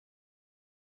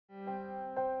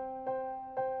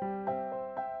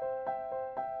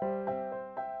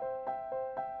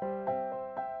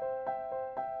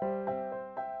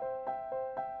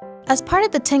As part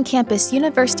of the 10-campus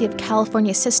University of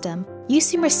California system,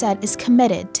 UC Merced is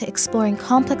committed to exploring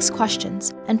complex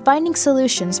questions and finding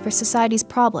solutions for society's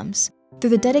problems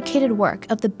through the dedicated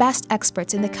work of the best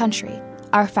experts in the country,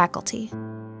 our faculty.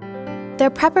 Their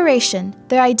preparation,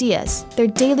 their ideas, their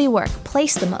daily work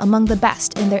place them among the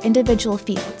best in their individual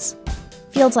fields.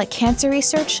 Fields like cancer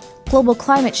research, global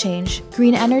climate change,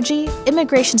 green energy,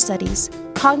 immigration studies,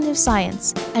 cognitive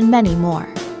science, and many more.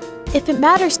 If it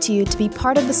matters to you to be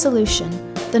part of the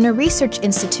solution, then a research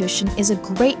institution is a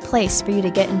great place for you to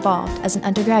get involved as an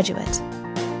undergraduate.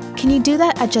 Can you do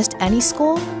that at just any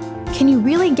school? Can you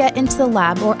really get into the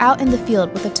lab or out in the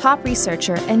field with a top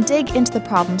researcher and dig into the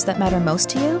problems that matter most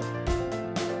to you?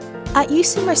 At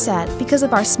UC Merced, because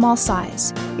of our small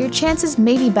size, your chances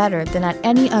may be better than at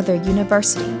any other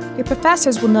university. Your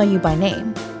professors will know you by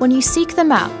name. When you seek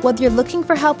them out, whether you're looking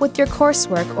for help with your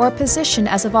coursework or a position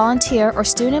as a volunteer or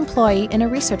student employee in a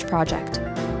research project,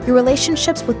 your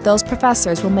relationships with those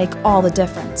professors will make all the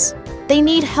difference. They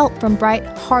need help from bright,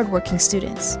 hardworking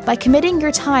students. By committing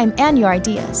your time and your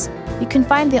ideas, you can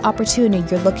find the opportunity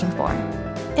you're looking for.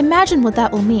 Imagine what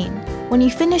that will mean when you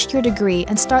finish your degree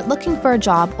and start looking for a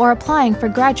job or applying for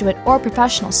graduate or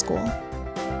professional school.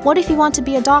 What if you want to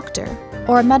be a doctor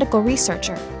or a medical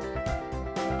researcher?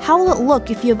 How will it look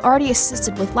if you have already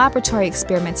assisted with laboratory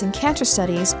experiments in cancer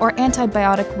studies or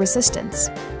antibiotic resistance?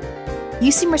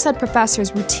 UC Merced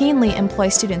professors routinely employ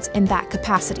students in that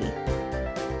capacity.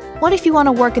 What if you want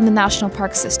to work in the national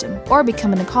park system or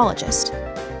become an ecologist?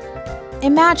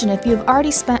 Imagine if you have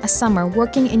already spent a summer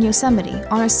working in Yosemite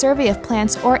on a survey of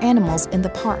plants or animals in the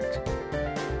park.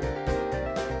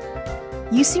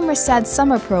 UC Merced's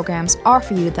summer programs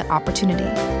offer you that opportunity.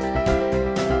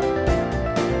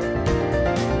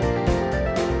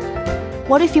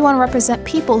 What if you want to represent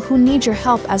people who need your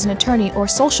help as an attorney or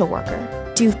social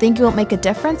worker? Do you think it will make a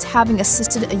difference having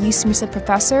assisted a UC Merced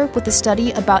professor with a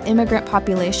study about immigrant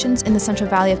populations in the Central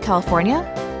Valley of California?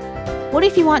 What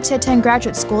if you want to attend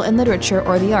graduate school in literature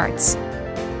or the arts?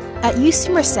 At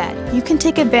UC Merced, you can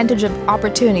take advantage of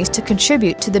opportunities to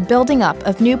contribute to the building up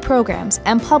of new programs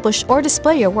and publish or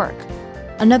display your work,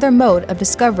 another mode of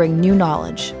discovering new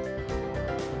knowledge.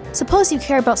 Suppose you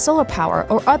care about solar power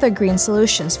or other green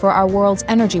solutions for our world's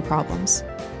energy problems.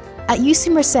 At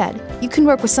UC Merced, you can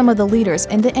work with some of the leaders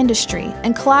in the industry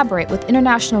and collaborate with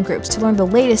international groups to learn the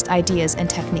latest ideas and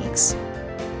techniques.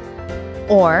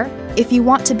 Or, if you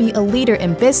want to be a leader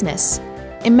in business,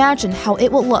 imagine how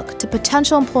it will look to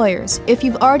potential employers if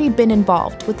you've already been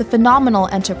involved with the phenomenal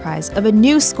enterprise of a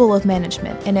new school of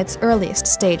management in its earliest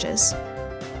stages.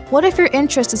 What if your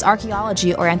interest is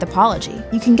archaeology or anthropology?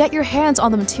 You can get your hands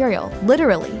on the material,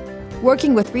 literally,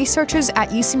 working with researchers at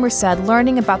UC Merced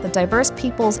learning about the diverse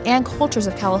peoples and cultures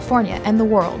of California and the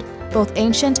world, both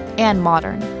ancient and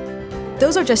modern.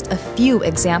 Those are just a few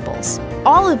examples.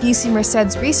 All of UC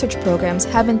Merced's research programs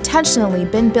have intentionally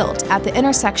been built at the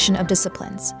intersection of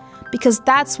disciplines, because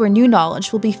that's where new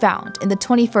knowledge will be found in the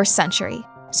 21st century.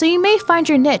 So you may find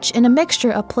your niche in a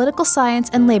mixture of political science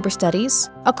and labor studies,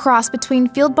 a cross between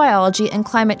field biology and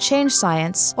climate change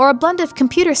science, or a blend of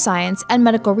computer science and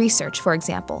medical research, for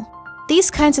example.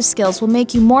 These kinds of skills will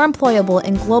make you more employable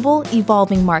in global,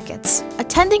 evolving markets.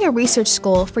 Attending a research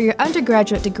school for your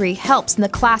undergraduate degree helps in the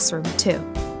classroom, too.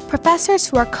 Professors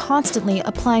who are constantly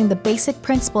applying the basic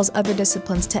principles of their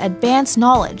disciplines to advance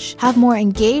knowledge have more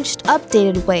engaged,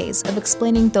 updated ways of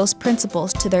explaining those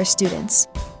principles to their students.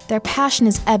 Their passion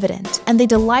is evident, and they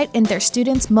delight in their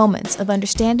students' moments of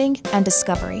understanding and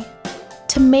discovery.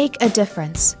 To make a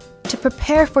difference, to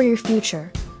prepare for your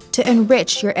future, to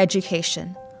enrich your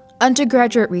education,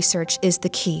 undergraduate research is the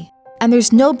key. And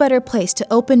there's no better place to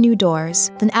open new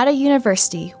doors than at a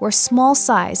university where small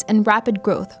size and rapid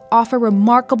growth offer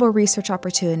remarkable research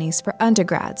opportunities for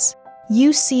undergrads.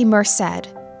 UC Merced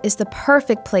is the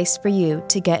perfect place for you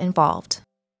to get involved.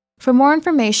 For more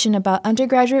information about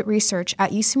undergraduate research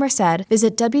at UC Merced,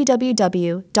 visit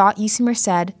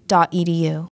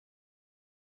www.ucmerced.edu.